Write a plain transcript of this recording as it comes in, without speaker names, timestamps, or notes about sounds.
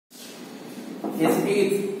इसकी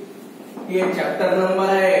ये chapter number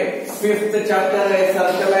है 5th चैप्टर है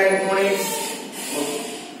circle and conics.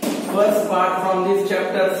 First part from this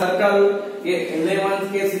chapter circle, ये 11th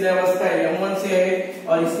के सिलेबस का M1 से है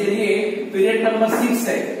और इसके लिए पीरियड नंबर 6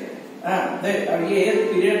 है। अब ये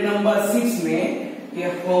पीरियड नंबर 6 में ये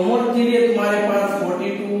होमवर्क के लिए तुम्हारे पास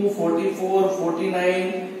 42, 44, 49,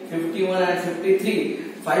 51 and 53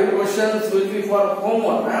 5 questions will be for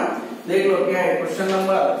homework. देख लो क्या है क्वेश्चन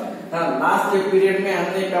नंबर, लास्ट पीरियड में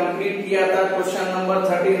हमने कंप्लीट किया था क्वेश्चन नंबर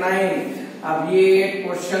 39। अब ये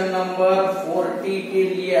क्वेश्चन नंबर 40 के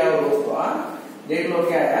लिए आओ दोस्तों। देख लो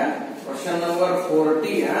क्या है क्वेश्चन नंबर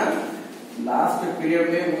 40। लास्ट पीरियड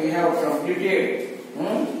में वी हैव कंप्लीटेड।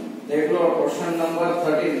 देख लो क्वेश्चन नंबर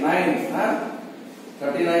 39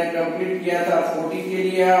 39 कंप्लीट किया था। 40 के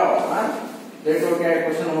लिए आओ। देख लो क्या है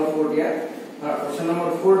क्वेश्चन नंबर 40। क्वेश्चन नंबर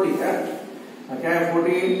 40 क्या है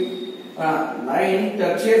 40? Line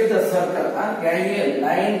touches the circle. क्या है ये?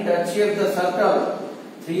 Line touches the circle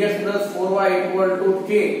 3x plus 4y equal to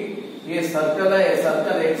k। ये सर्कल है,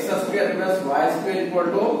 circle x² plus y² equal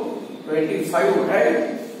to 25 है।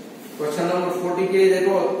 क्वेश्चन नंबर 40 के लिए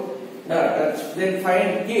देखो टच देन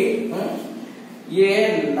फाइंड k। ये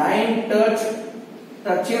लाइन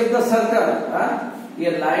टचेस द सर्कल। ये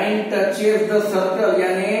लाइन टचेस द सर्कल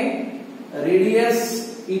यानी radius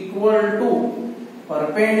equal to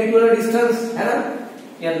perpendicular distance है ना।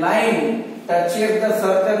 ये लाइन टचेस द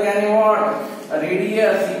सर्कल यानी what?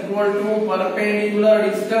 Radius equal to perpendicular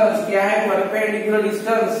distance. क्या है perpendicular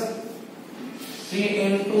distance? 3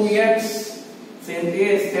 into x।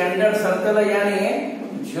 Standard circle है यानी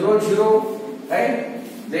 0 0 राइट।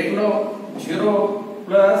 देख लो 0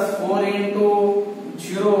 plus 4 into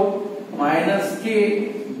 0 minus k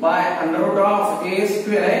by under root of a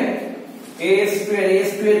square है। a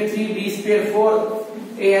square 3 b square 4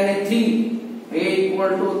 a यानी 3 a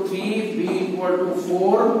equal to 3 b equal to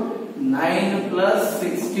 4 9 plus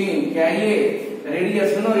 16। क्या ये radius?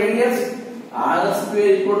 No radius r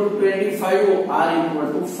square equal to 25 r equal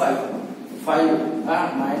to 5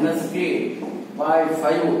 minus k by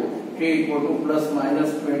 5 k equal to plus minus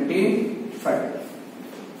 25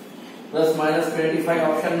 plus minus 25।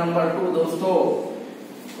 Option number 2 दोस्तों।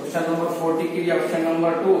 Question number 40 के लिए option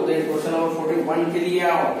number 2। Then question number 41 के लिए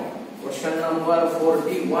आओ। Question number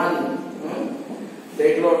 41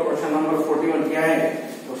 देख लो question number 41 क्या है।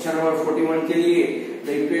 Question number 41 के लिए the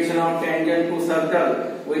equation of tangent to circle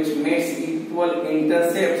which makes equal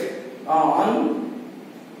intercept on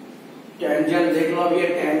tangent. देख लो अब ये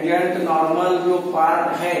टेंजेंट नॉर्मल जो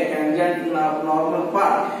पार्ट है, टेंजेंट नॉर्मल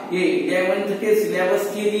पार्ट ये 11th के सिलेबस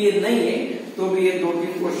के लिए नहीं है, तो भी ये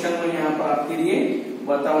 2-3 क्वेश्चन मैं यहाँ पर आपके लिए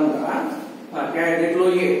बताऊंगा। क्या है देख लो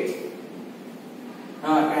ये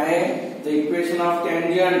क्या है the equation of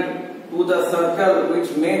tangent to the circle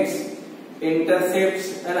which makes intercepts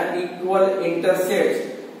equal intercepts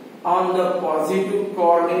on the positive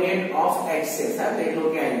coordinate of axis. देख लो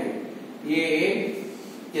क्या है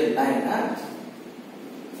ये लाइन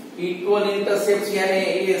इक्वल इंटरसेप्ट्स यानी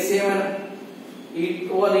ये सेम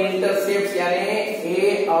इक्वल इंटरसेप्ट्स यानी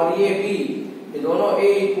ए और ये बी, ये दोनों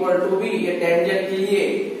ए इक्वल टू बी। ये टेंजेंट के लिए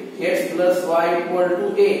x plus Y equal to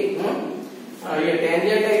ए। ये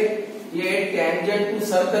टेंजेंट है, ये टेंजेंट टू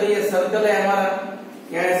सर्कल, ये सर्कल है हमारा।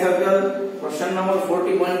 क्या है सर्कल? क्वेश्चन नंबर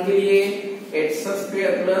 41 के लिए x²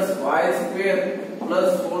 plus y² plus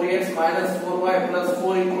 4x minus 4y plus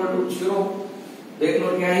 4 equal to 0। देख लो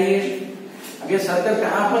क्या है ये। अब ये सर्कल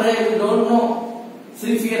कहां पर है वी डोंट नो,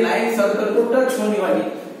 सिर्फ ये लाइन सर्कल को टच होने वाली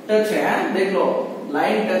टच है। देख लो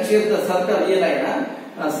लाइन टचेस द सर्कल, ये लाइन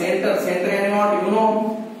है सेंटर यानी व्हाट यू नो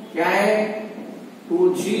क्या है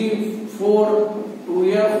 2g4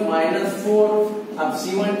 2f माइनस 4। अब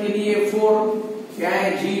c1 के लिए 4 क्या है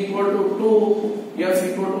g equal to 2 f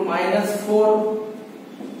equal to minus 4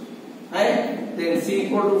 है। Then c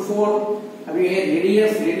equal to 4। अभी ये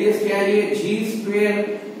रेडियस क्या है? ये g square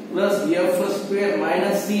plus f²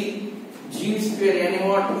 minus c g² यानी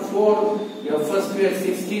व्हाट 4 f²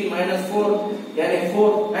 16 माइनस 4 यानी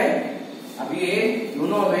 4 है। अब ये यू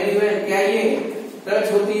नो वेरी वेल क्या ये टच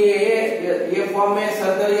होती है ये फॉर्म में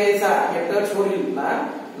सर्कल ये ऐसा ये टच हो रही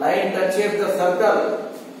लाइन टचेस द सर्कल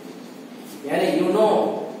यानी you know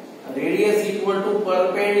radius equal to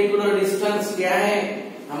perpendicular distance. क्या है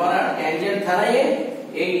हमारा टेंजेंट था ना ये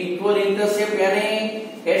ए इक्वल इंटरसेप्ट यानी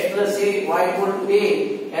x plus a y equal to a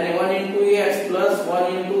यानी 1 into x plus 1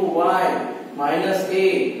 into y minus a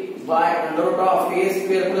by under root of a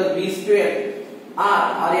square plus b square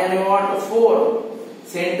r यानी what 4।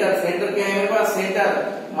 Centre क्या है मेरे पास? Centre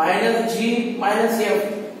minus g minus f।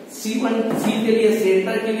 c1 c के लिए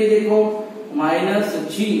centre के लिए देखो माइनस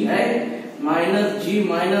g है माइनस जी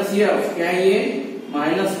माइनस एफ, क्या है ये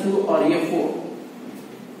 -2 और ये 4,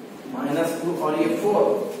 -2 और ये 4,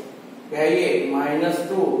 क्या है ये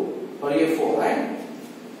 -2 और ये 4 है।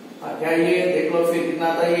 क्या ये देख लो फिर कितना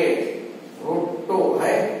था ये √2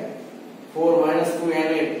 है, 4 - 2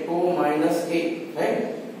 यानी 2 - 8 है,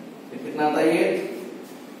 फिर कितना था ये।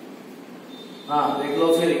 हाँ देख लो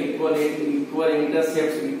फिर इक्वल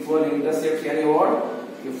इंटरसेप्ट यानी व्हाट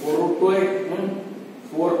ये 4√2 है,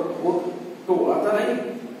 4√2 आता नहीं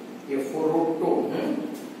ये 4√2।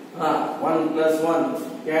 हाँ 1 + 1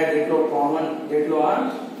 क्या है देख लो कॉमन देख लो।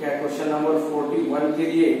 क्या क्वेश्चन नंबर 41 के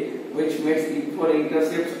लिए which makes equal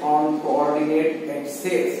intercepts on coordinate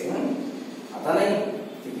axes आता नहीं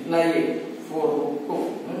तो कितना ये 4√2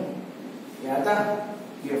 क्या आता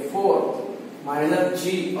ये 4 माइनस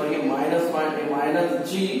जी और ये माइनस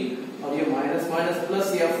जी और ये माइनस प्लस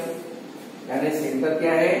एफ यानी सेंटर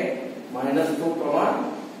क्या है -2,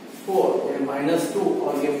 4 -2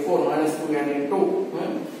 और ये 4 - 2 यानी 2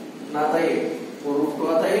 कितना आता है 4√2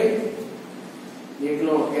 आता है। देख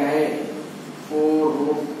लो क्या है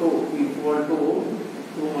 4√2 इक्वल टू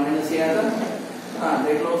 2 माइनस ये आता। हाँ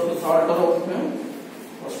देख लो उसको सॉल्व करो।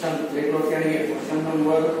 क्वेश्चन देख लो क्या है क्वेश्चन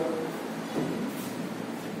नंबर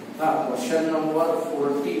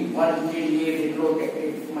 41 के लिए देख लो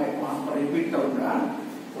मैं वहां पर रिपीट करूंगा।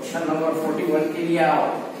 क्वेश्चन नंबर 41 के लिए आओ,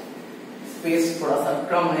 स्पेस थोड़ा सा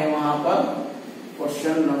कम है वहां पर।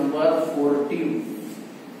 क्वेश्चन नंबर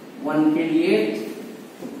 41 के लिए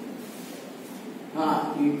हाँ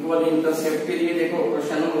इक्वल इंटरसेप्ट के लिए देखो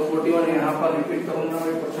क्वेश्चन नंबर 41 यहाँ पर रिपीट करूंगा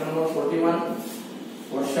मैं। क्वेश्चन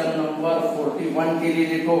नंबर 41 के लिए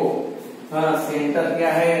देखो हाँ सेंटर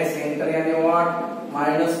क्या है, सेंटर यानी व्हाट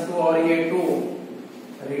 -2 और ये 2,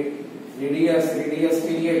 रेडियस के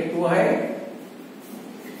लिए 2 है।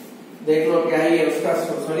 देख लो क्या है उसका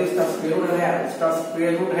सॉरी उसका स्क्वायर रूट है, उसका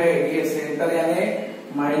स्क्वायर रूट है ये सेंटर यानी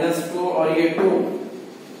 -2 और ये 2,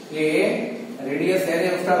 ये रेडियस यानी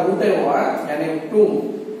उसका रूट है वो यानी 2।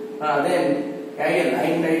 हाँ देन क्या है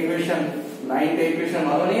लाइन का इक्वेशन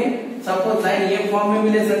मालूम नहीं। सपोज लाइन ये फॉर्म में भी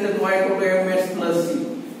ले सकते तो y = mx + c,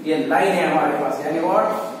 ये लाइन है हमारे पास यानी व्हाट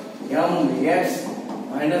mx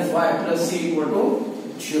 - y + c =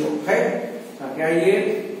 0 है। क्या ये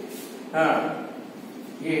हाँ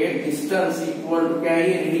ये डिस्टेंस इक्वल टू क्या है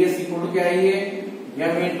रेडियस इक्वल टू क्या है ये m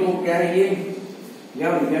इनटू क्या है ये m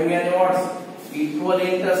यानी व्हाट इक्वल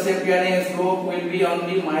इंटरसेप्ट यानी स्लोप विल बी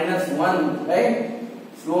ओनली -1 है,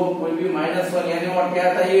 स्लोप विल बी -1 यानी व्हाट क्या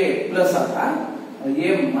आता ये प्लस आता और ये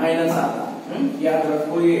माइनस आता। याद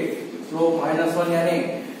रखो ये स्लोप -1 यानी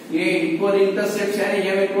ये इक्वल इंटरसेप्ट यानी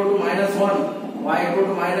m = -1 y =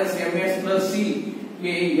 -mx + c,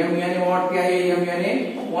 ये m यानी व्हाट क्या है m यानी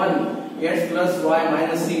 1 x + y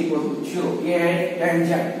 - c = 0, ये है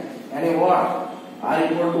टेंजेंट यानी व्हाट r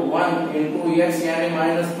 = 1 * x यानी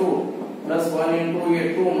 -2 + 1 * ये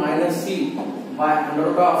 2 - c by √a²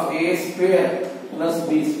 +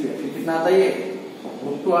 b²। कितना आता ये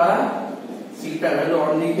 √2 आ रहा, c का वैल्यू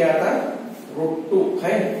ऑलरेडी क्या आता √2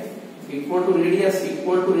 है। इक्वल टू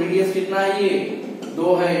रेडियस कितना है ये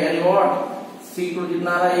 2 है यानी व्हाट c को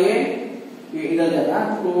कितना आ रहा है ये इधर जाता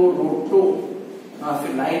 2√2। हाँ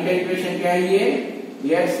फिर लाइन का इक्वेशन क्या है ये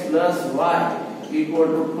x + y =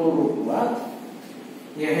 2√2।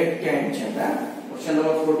 ये है tangent. Question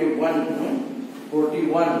number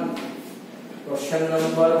 41 question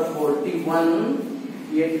number 41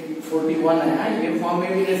 ये 41 है, ये फॉर्म में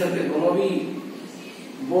भी ले सकते दोनों भी,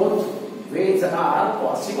 both ways are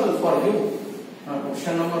possible for you.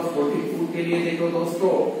 Question number 42 के लिए देखो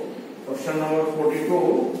दोस्तों, question number 42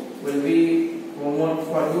 will be homework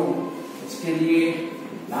for you. इसके लिए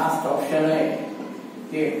लास्ट ऑप्शन है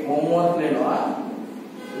कि होमवर्क ले लो,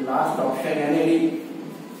 लास्ट ऑप्शन यानी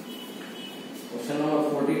question number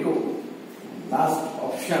 42 last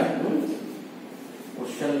option.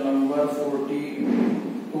 Question number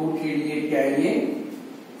 42 के लिए क्या है ये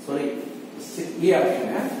सॉरी ये ऑप्शन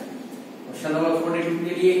है। क्वेश्चन नंबर 42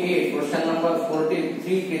 के लिए ए, क्वेश्चन नंबर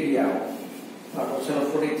 43 के लिए आओ। क्वेश्चन नंबर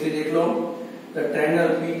 43 देख लो। The triangle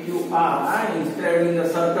PQR inscribed in the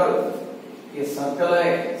circle, ये सर्कल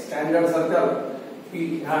है स्टैंडर्ड सर्कल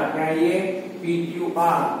क्या है ये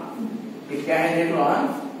PQR, ये क्या है देख लो।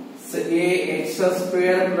 x² + y²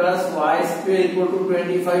 =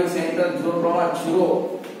 25 centre 0, 0।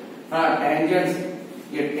 हाँ टेंजेंट्स,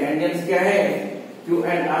 ये टेंजेंट्स क्या है Q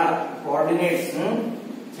and R कोऑर्डिनेट्स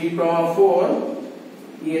 3, 4,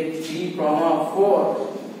 ये 3, 4 और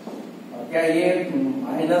क्या ये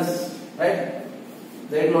माइनस है।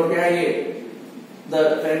 देख लो क्या ये the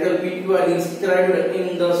triangle PQR inscribed in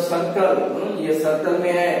the circle, ये सर्कल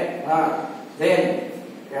में है। हाँ देन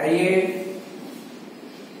क्या ये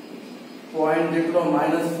पॉइंट देख लो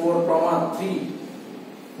 -4,3।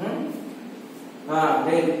 हाँ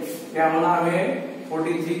देन क्या होना हमें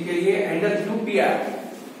 43 के लिए एंगल QPR,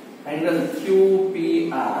 एंगल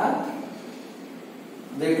QPR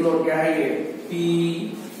देख लो क्या है ये P,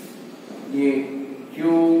 ये Q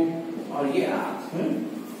और ये R।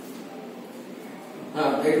 हाँ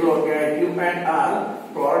देख लो क्या है Q and R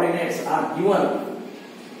coordinates are given.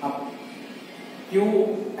 अब Q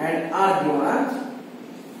and R given,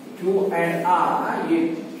 Q and R, ये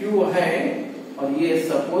Q है और ये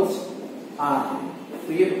सपोज R है, तो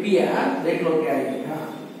ये P है। देख लो क्या है हाँ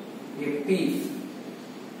ये P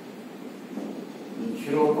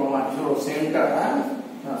 0,0 सेंटर।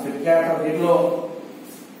 हाँ फिर क्या था देख लो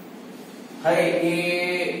है ये,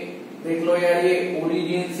 देख लो यार ये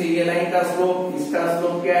ओरिजिन से ये लाइन का स्लोप, इसका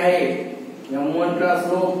स्लोप क्या है m1 का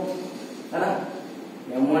स्लोप है ना।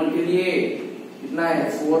 m1 के लिए कितना है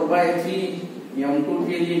 4/3, m2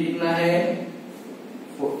 के लिए कितना है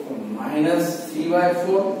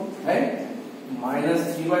 -3/4 है,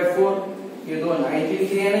 -3/4। ये दो 90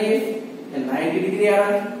 डिग्री है ना, ये 90 डिग्री आ रहा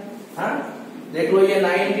है। हाँ देख लो ये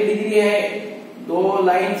 90 डिग्री है, दो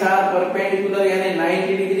लाइन्स आर परपेंडिकुलर यानी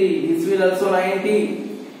 90 डिग्री, दिस विल आल्सो 90,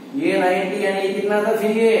 ये 90 यानी कितना था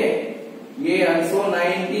फिर ये आल्सो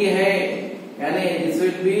 90 है यानी दिस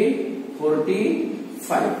विल बी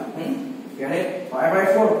 45 यानी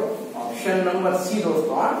 5/4 ऑप्शन नंबर सी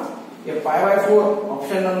दोस्तों। ये 5/4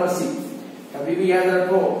 ऑप्शन नंबर सी। कभी भी याद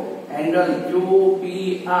रखो angle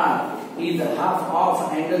QPR is half of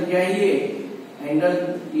angle क्या है ये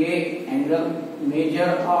angle measure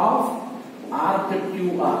of arc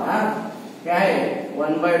QR क्या है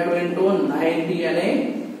 1/2 इंटू 90 यानी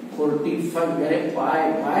 45 यानी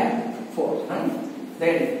 5/4।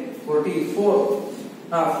 देन 44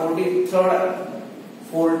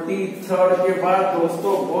 43rd के बाद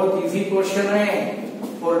दोस्तों बहुत इजी क्वेश्चन है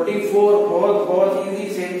 44। बहुत इजी,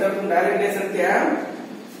 सेंटर तुम डायरेक्ट ले सकते हैं।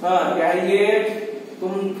 क्या ये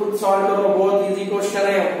तुम खुद सॉल्व करो, बहुत इजी क्वेश्चन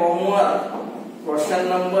है। होमवर्क क्वेश्चन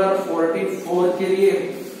नंबर 44 के लिए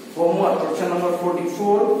homework, question number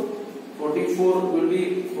 44 will be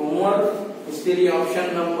homework, इसके लिए ऑप्शन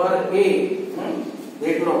नंबर ए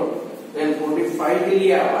देख लो। देन 45 के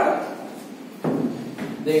लिए आवर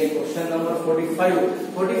देख क्वेश्चन नंबर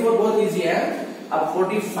 44 बहुत इजी है। अब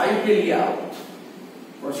 45 के लिए आओ,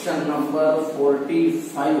 क्वेश्चन नंबर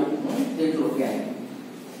 45 देख लो क्या है।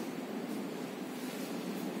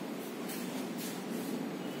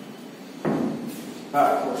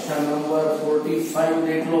 क्वेश्चन नंबर 45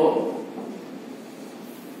 देख लो।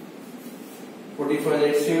 45 the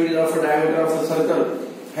extremities of a diameter of a circle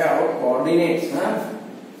have coordinates,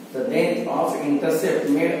 the length of intercept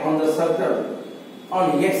made on the circle on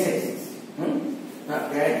x-axis।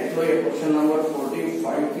 देख लो ये क्वेश्चन नंबर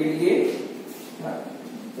 45 के लिए।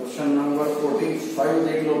 क्वेश्चन नंबर 45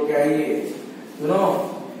 देख लो क्या है ये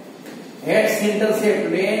x intercept,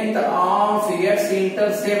 length of x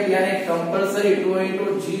intercept यानी compulsory 2 into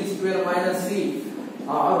g square minus c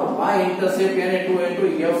और y intercept यानी 2 into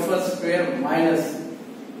f square minus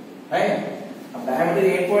है। अब डायमीटर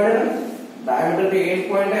 8 पॉइंट है ना, डायमीटर के 8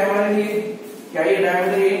 पॉइंट है हमारे लिए। क्या ये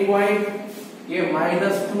डायमीटर 8 पॉइंट ये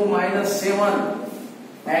 -2 -7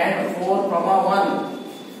 and 4,1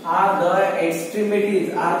 are the extremities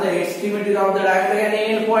of the diameter यानी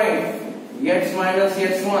end point x minus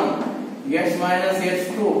x1 x minus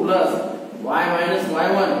x2 plus y minus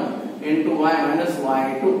y1 into y minus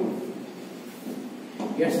y2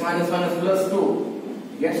 x minus 1 plus 2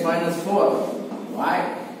 x minus 4 y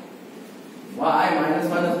minus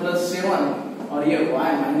 1 plus 7 और ये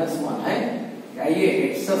y minus 1 है। क्या ये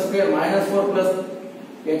x square minus 4 plus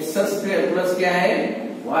x square plus क्या है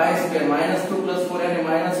y square minus 2 plus 4 यानी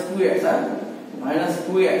minus 2x minus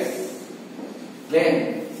 2x then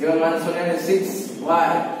 7 minus 1 यानी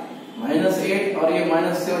 6y minus 8 और ये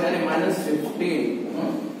minus 7 यानी minus 15।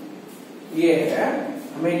 ये है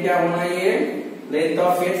हमें क्या होना ये length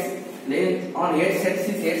of x, length on x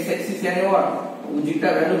axis यानी what g का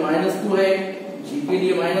वैल्यू -2 है, g के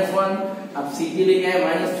लिए -1, अब c के लिए क्या है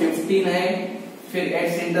 -15 है। फिर x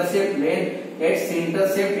intercept length x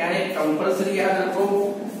intercept यानी कंपल्सरी याद रखो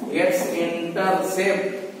x इंटरसेप्ट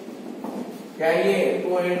क्या ये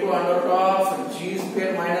 2 into under of g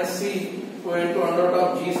square minus c 2 into under of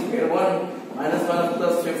g square 1 minus 1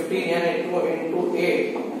 plus 15 यानी 2 into 8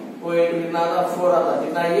 2 into कितना था 4 आता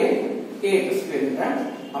कितना ये 8 स्क्वायर है।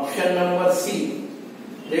 ऑप्शन नंबर सी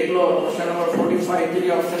देख लो। ऑप्शन नंबर 45 के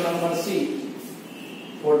लिए ऑप्शन नंबर सी,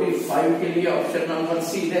 45 के लिए ऑप्शन नंबर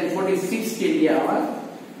सी। देन 46 के लिए आवा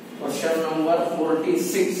क्वेश्चन नंबर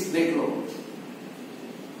 46 देख लो।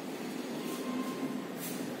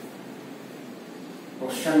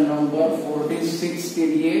 क्वेश्चन नंबर 46 के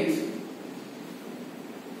लिए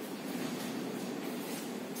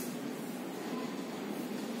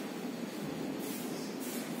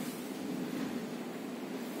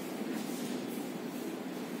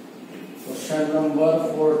क्वेश्चन नंबर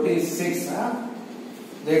 46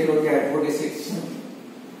 देख लो क्या है 46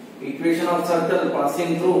 equation of circle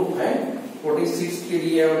passing through है 46 के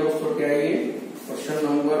लिए है दोस्तों क्या है ये क्वेश्चन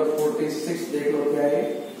नंबर 46 देख लो क्या है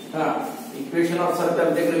हाँ इक्वेशन ऑफ सर्कल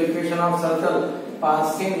देख लो equation of circle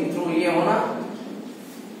passing through ये होना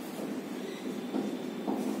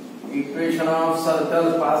equation of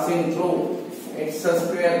circle passing through x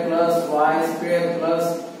square plus y square plus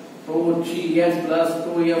 2gh plus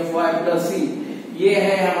 2fy plus c ये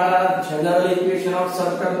है हमारा general equation of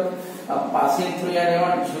circle passing through यानी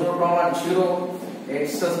 0, 0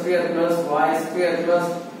 x square plus y square plus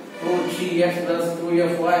 2gh plus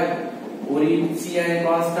 2fy और c यानी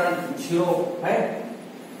constant 0 है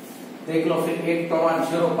देख लो फिर 8,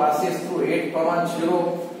 0 passes through 8, 0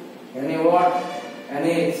 यानी व्हाट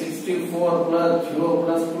यानी 64 plus 0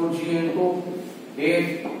 plus 2g into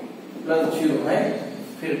 8 plus 0 है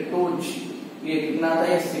फिर 2g ये कितना आता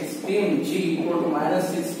है 16g equal to minus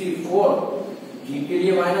 64 g के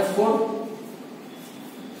लिए -4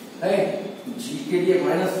 है g के लिए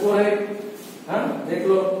 -4 है हाँ देख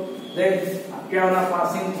लो देन क्या होना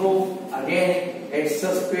passing through again x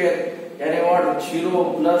square यानी व्हाट 0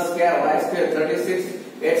 प्लस क्या y square 36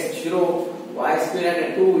 x 0 y square यानी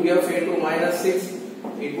 2f इनटू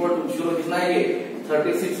 -6 इक्वल टू 0 कितना है ये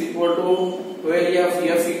 36 equal to 12f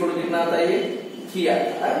f equal to कितना आता है ये 3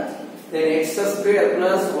 आता है then x square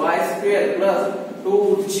plus y square plus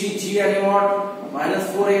 2g यानी व्हाट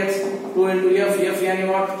 -4x 2 इनटू f यानी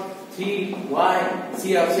व्हाट 3y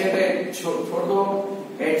c अपसेट है छोड़ दो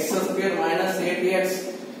x square minus 8x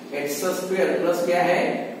x square plus क्या है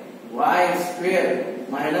y square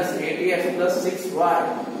minus 8x plus 6y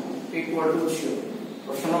equal to 0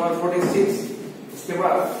 question number 46 इसके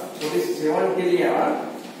बाद 47 के लिए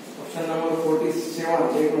क्वेश्चन नंबर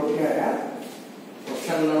 47 देख लो क्या है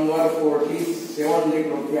क्वेश्चन नंबर 47 देख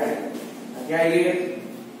लो क्या है ये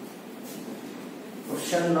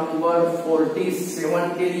क्वेश्चन नंबर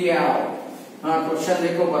 47 के लिए आओ हाँ क्वेश्चन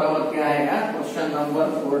देखो बराबर क्या है क्वेश्चन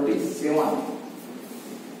नंबर 47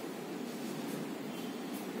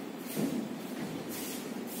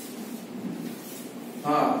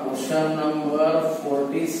 हाँ क्वेश्चन नंबर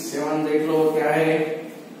 47 देख लो क्या है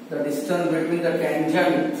the distance between the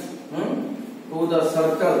tangent to the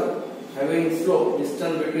circle having slope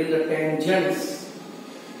distance between the tangents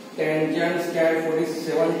क्या है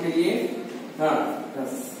 47 के लिए हाँ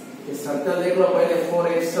ये सर्कल देख लो पहले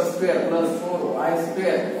 4x square plus 4y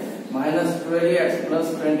square minus 12x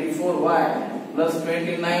plus 24y plus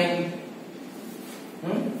 29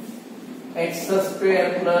 x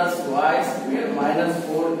square plus y square minus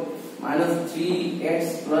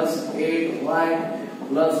 3x plus 8y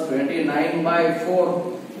plus 29/4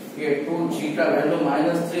 ये 2g का वैल्यू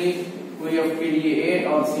 -3 2f के लिए 8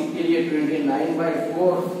 और c के लिए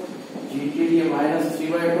 29/4 g के लिए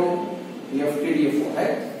 -3/2 f के लिए 4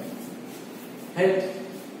 है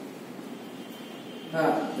हाँ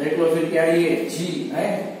देख लो फिर क्या ये g है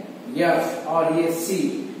f और ये c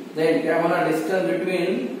देन क्या होना डिस्टेंस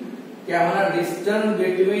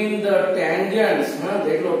बिटवीन द टेंजेंट्स हाँ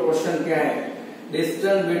देख लो क्वेश्चन क्या है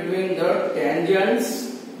डिस्टेंस बिटवीन द टेंजेंट्स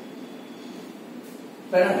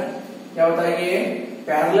क्या होता है ये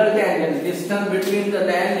parallel tangents distance between the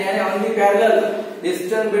line यानी only parallel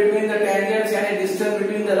distance between the tangents यानी डिस्टेंस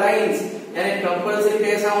बिटवीन द लाइंस यानी कंपल्सरी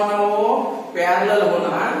कैसा होना वो पैरेलल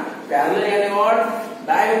होना पैरेलल यानी what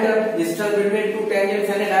diameter distance between two tangents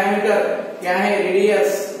यानी डायमीटर क्या है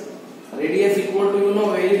radius equal to you know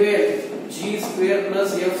very well g square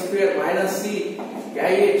plus f square minus c क्या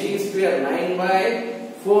है ये g स्क्वायर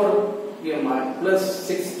 9/4 ये प्लस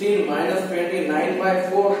 16 माइनस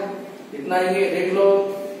 29/4 कितना ये देख लो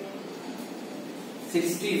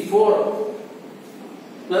 64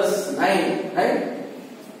 प्लस 9 है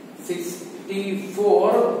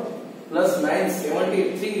 64 प्लस 9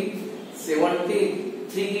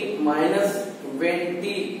 73 माइनस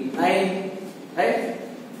 29 है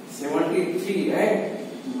 73 है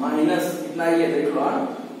माइनस कितना ये देख लो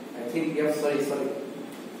आई थिंक ये सॉरी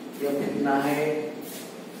ये कितना है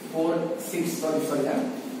 4 6 सॉरी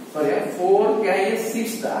 4 क्या ये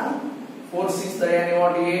 6 था 4 6 था यानी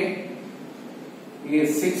व्हाट ये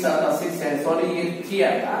 6 आता 6 है सॉरी ये 3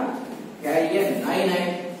 आता क्या ये 9 है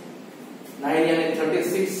 9 यानी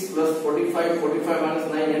 36 प्लस 45 माइनस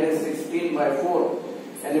 9 यानी 16/4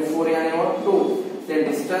 यानी 4 यानी what 2 then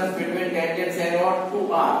distance between tangents यानी व्हाट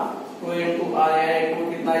 2r 2 into r यानी 2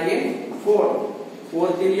 कितना ये 4 4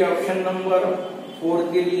 के लिए ऑप्शन नंबर 4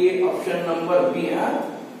 के लिए ऑप्शन नंबर बी है,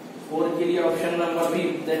 4 के लिए ऑप्शन नंबर बी।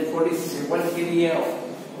 देन 47 के लिए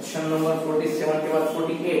ऑप्शन नंबर 47 के बाद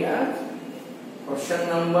 48 है। क्वेश्चन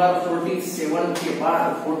नंबर 47 के बाद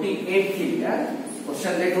 48 के लिए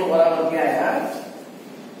क्वेश्चन देख लो बराबर क्या है।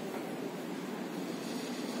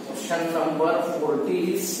 क्वेश्चन नंबर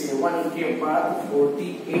 47 के बाद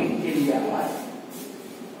 48 के लिए आवाज।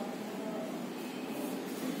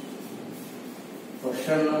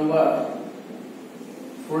 क्वेश्चन नंबर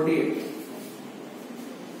 48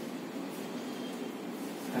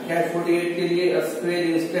 क्या है? 48 के लिए square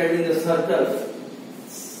instead in the circle,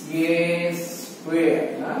 ये स्क्वायर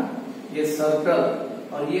ना, ये सर्कल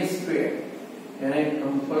और ये स्क्वायर, यानी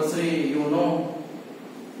कंपल्सरी यू नो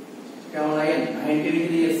क्या होना है, 90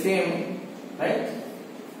 डिग्री है सेम, राइट।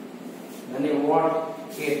 यानी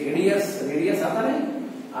व्हाट ये रेडियस आता है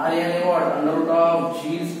आर, यानी what under root of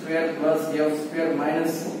ji square plus F square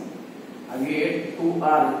minus आगे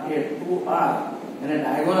 2r, ये 2r यानी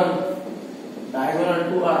diagonal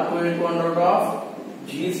 2r, 2 into under root of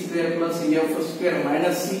ji square plus F square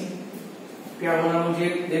minus सी। क्या होना मुझे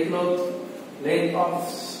देख लो, length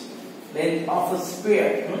of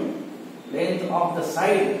square, length of the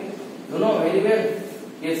side, you know very well.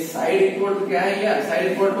 ये side equal to क्या है यार,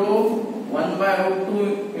 साइड इक्वल टू 1/√2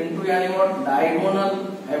 इंटू यानी व्हाट डायगोनल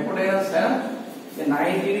हाइपोटेनस है, ये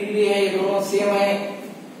 90 डिग्री है, ये दोनों सेम है।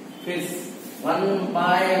 फिर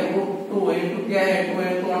 1/√2 इंटू क्या है, 2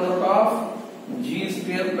 into under root of ji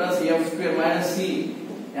square plus F square minus सी,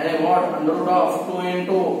 यानी what under root of 2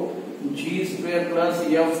 into ji square plus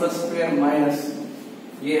F square minus.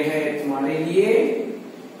 ये है तुम्हारे लिए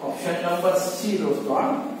ऑप्शन नंबर सी दोस्तों,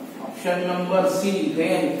 ऑप्शन नंबर सी।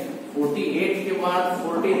 देन 48 के बाद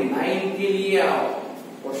 49 के लिए आओ।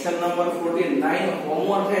 क्वेश्चन नंबर 49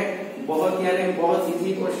 होमवर्क है, बहुत यानी बहुत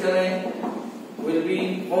इजी क्वेश्चन है, विल बी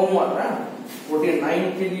होमवर्क है 49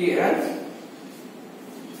 के लिए है,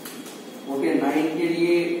 49 के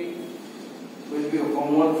लिए will be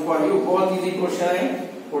homework for you, बहुत इजी क्वेश्चन है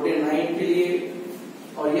 49 के लिए।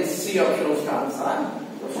 और ये सी ऑप्शन उसका आंसर है।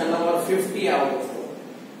 क्वेश्चन नंबर 50 आओ दोस्तों,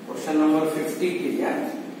 क्वेश्चन नंबर 50 के लिए,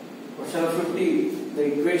 क्वेश्चन नंबर 50 द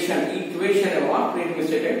इक्वेशन है what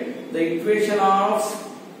प्रीडिकेटेड, the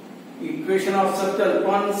equation of circle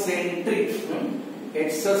concentric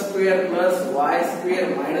x square plus Y square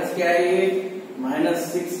minus क्या है ये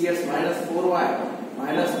 -6x minus 4y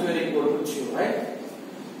minus 12 equal to 6, right.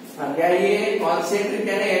 क्या ये कॉन्सेंट्रिक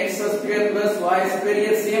यानी x square plus Y square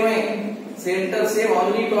ये सेम है, centre same,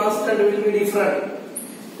 only constant will be different.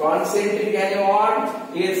 Concentric यानी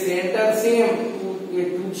what, ये सेंटर सेम, ये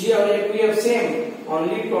 2g और ये 2f same,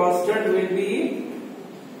 only constant will be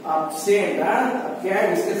absent. क्या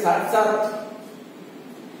है उसके साथ साथ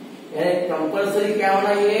यानी कंपल्सरी क्या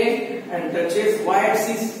होना ये, and touches y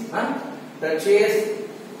axis, touches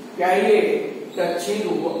क्या ये टचिंग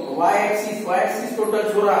y एक्सिस को टच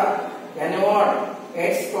हो रहा, यानी व्हाट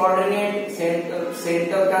x कोऑर्डिनेट,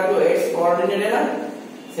 सेंटर का जो x कोऑर्डिनेट है ना,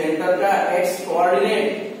 सेंटर का x coordinate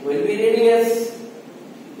will be radius.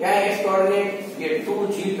 क्या है x कोऑर्डिनेट, ये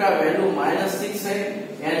 2g का वैल्यू -6 है,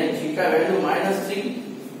 यानी g का वैल्यू -3।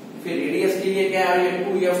 फिर रेडियस के लिए क्या है, ये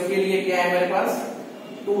 2f के लिए क्या है मेरे पास,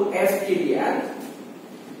 2f के लिए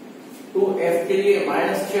 2f के लिए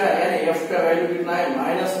 -4, यानी f का वैल्यू कितना है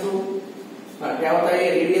 -2। क्या होता है ये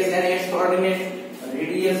रेडियस यानी x कोऑर्डिनेट,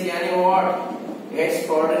 रेडियस यानी व्हाट x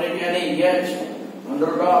कोऑर्डिनेट यानी h under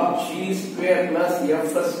root of g square plus f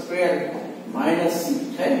square minus c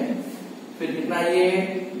है। फिर कितना ये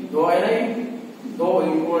 2 है ना, 2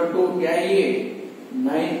 इक्वल टू क्या ये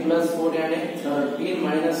 9 प्लस 4 यानी 13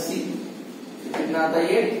 माइनस c, कितना आता है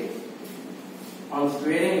ये on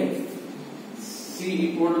squaring c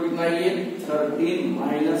equal to कितना ये 13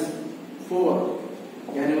 माइनस 4,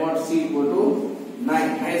 यानी व्हाट c इक्वल टू 9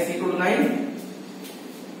 है, c इक्वल टू 9,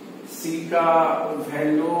 c का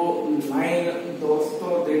वैल्यू 9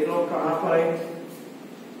 दोस्तों देख लो कहां पर है,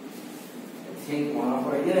 थिंक वहां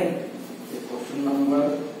पर है। क्वेश्चन नंबर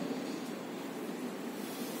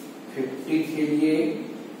 50 के लिए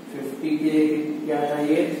क्या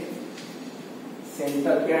चाहिए,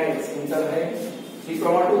 सेंटर क्या है, सेंटर है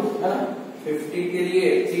 3,2 है ना, 50 के लिए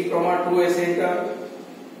 3,2 है सेंटर,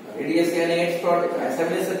 रेडियस यानी x डॉट, ऐसा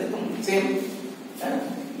भी ले सकते तुम सेम है,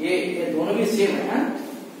 ये दोनों भी सेम है ना।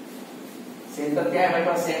 सेंटर क्या है हमारे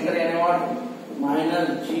पास, सेंटर यानी व्हाट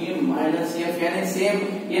 -g -f यानी सेम,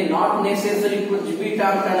 ये नॉट नेसेसरी कुछ भी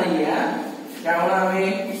टर्म का नहीं है। क्या होना हमें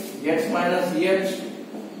x h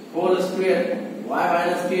whole square y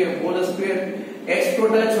k whole square, x को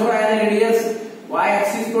टच हो रहा है रेडियस, y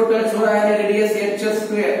एक्सिस को टच हो रहा है radius h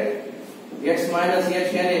square, x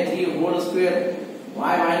h यानी 3 होल स्क्वायर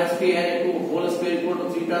y माइनस के यानी 2 whole square equal to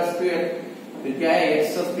theta square, फिर क्या है x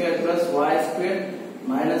square plus y square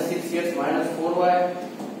minus 6x minus 4y,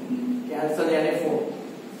 cancel यानी 4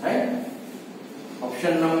 है।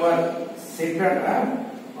 ऑप्शन नंबर सेकंड है,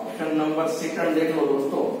 ऑप्शन नंबर सेकंड देख लो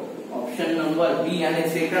दोस्तों, ऑप्शन नंबर बी यानी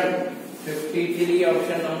सेकंड 50 के लिए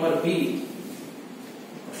option number B,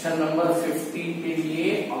 option number 50 के लिए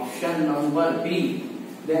ऑप्शन नंबर बी।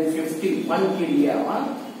 देन 51 के लिए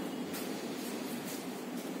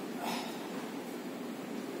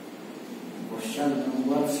क्वेश्चन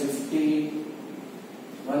नंबर 51 के लिए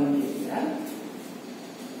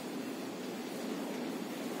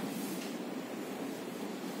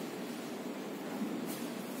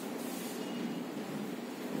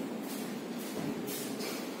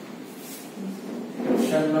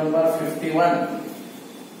क्वेश्चन नंबर 51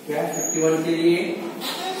 क्या 51 के लिए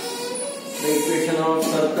द इक्वेशन ऑफ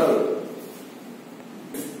सर्कल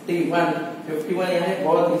 51 यानी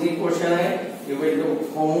बहुत इजी क्वेश्चन है, you will do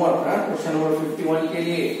homework. Question number 51 के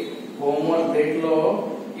लिए होमवर्क देख लो,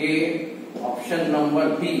 ये option number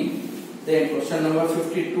B. Then question number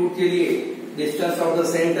 52 के लिए distance of the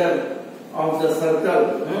centre of the circle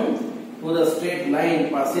to the straight line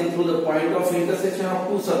passing through the point of intersection of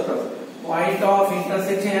to circles. Point of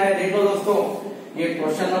intersection है, देखो दोस्तों ये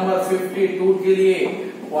क्वेश्चन नंबर 52 के लिए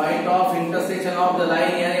point of intersection of the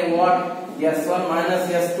line यानी what S1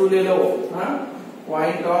 minus S2 ले लो।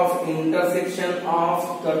 Point of intersection of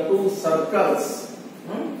the two circles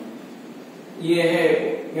ये है,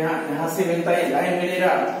 यहाँ से मिलता है लाइन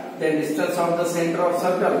मिलेगा। Then distance of the centre of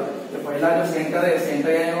circle, तो पहला जो सेंटर है,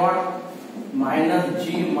 सेंटर यानी what minus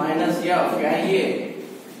ji minus F, क्या है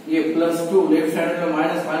ये +2, लेफ्ट साइड में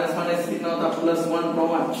माइनस माइनस माइनस कितना होता है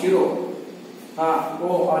 +1, 0। हाँ वो,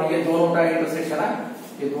 और ये दोनों का इंटरसेक्शन है,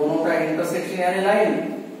 ये दोनों का इंटरसेक्शन यानी लाइन,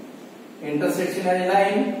 इंटरसेक्शन यानी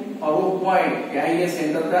लाइन, और वो पॉइंट क्या है ये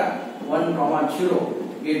सेंटर का 1, 0,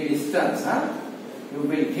 ये distance you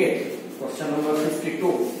will get. Question number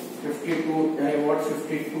 52 यानी व्हाट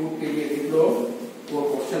 52 के लिए लिख लो, वो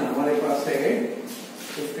क्वेश्चन हमारे पास है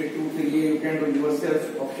 52 के लिए you can do yourself.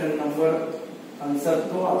 Option number answer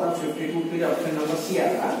तो आता 52 के लिए ऑप्शन नंबर सी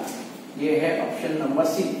आता, ये है ऑप्शन नंबर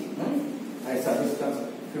सी। ऐसा डिस्टेंस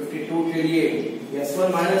 52 के लिए S1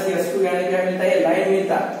 माइनस S2 यानी क्या मिलता है, लाइन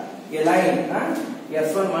मिलता, ये लाइन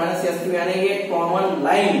S1 माइनस S2 यानी ये कॉमन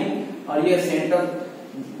लाइन, और ये सेंटर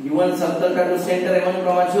गिवन सर्कल का जो सेंटर है 1,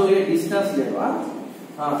 0, ये डिस्टेंस ले लो।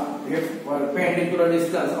 ये perpendicular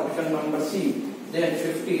distance option number C. Then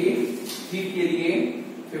 53 के लिए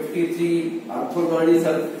 53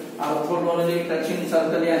 ऑर्थोगोनली टचिंग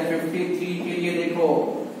सर्कल या 53 के लिए देखो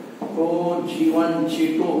तो G1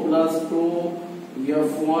 G2 plus 2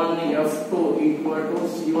 F1 F2 equal to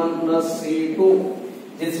C1 plus C2.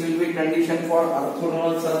 This will be condition for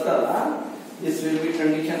orthogonal circle. This will be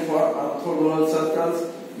condition for orthogonal circles.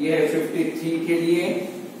 ये है 53 के लिए,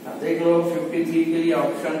 देख लो 53 के लिए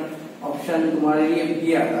ऑप्शन तुम्हारे लिए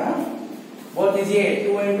बी आता है, बहुत इजी है।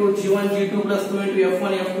 2 into G1 G2 plus 2 into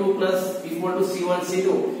F1 F2 plus equal to C1 C2.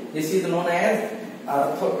 This is known as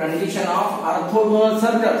condition of orthogonal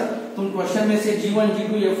circles. तुम क्वेश्चन में से G1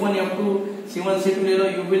 G2 F1 F2 C1 C2 ले लो,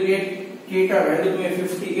 यू विल गेट K का value तुम्हें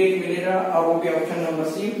 58 मिलेगा, और वो भी ऑप्शन नंबर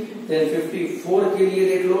सी। देन 54 के लिए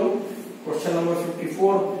देख लो, question number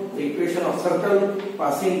 54 equation of circle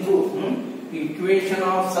passing through, equation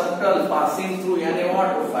of circle passing through यानी व्हाट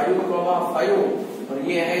 5, 5, और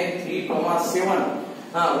ये है 3, 7।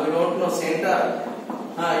 We don't know centre.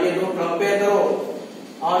 ये दो कंपेयर करो,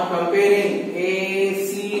 on comparing AC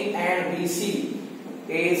and BC,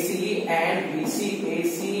 AC and BC,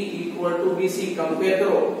 AC equal to BC, compare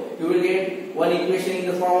करो, you will get one equation in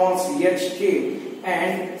the form of HK,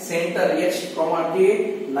 and center H, K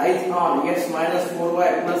lies on X minus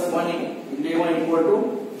 4y plus 1, 11 equal to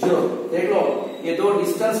 0। देख लो ये दो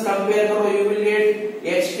distance compare करो, you will get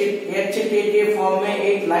HK के form में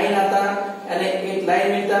एक line आता, यानी एक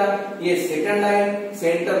लाइन मिलता, ये second line,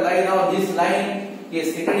 centre line of this line, ये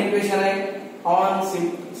सेकंड इक्वेशन है। On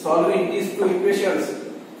solving this two equations,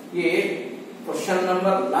 ये question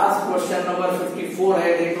number last question number 54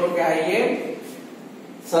 है, देख लो क्या है ये,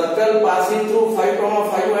 circle passing through 5,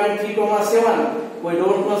 5 and 3, 7, we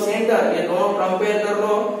don't know centre, ये दोनों कंपेयर कर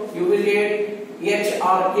लो, यू विल गेट H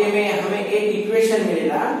और K में हमें एक इक्वेशन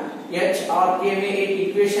मिलेगा, H और K में एक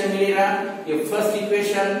इक्वेशन मिलेगा, ये first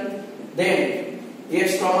equation, then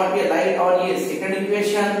H, K line और ये second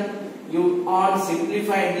equation. You on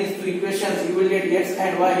simplifying these two equations, you will get X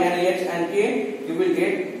and Y, and H and K, you will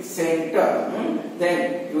get center. Then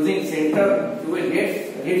using center, you will get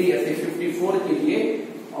radius. 54 के लिए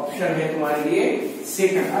option है तुम्हारे लिए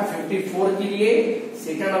second. 54 के लिए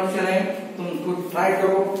second option है तुम खुद ट्राई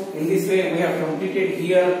करो. In this way we have completed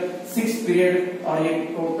here 6 period or a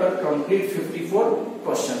total complete 54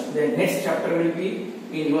 questions. The next chapter will be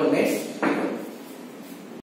in your next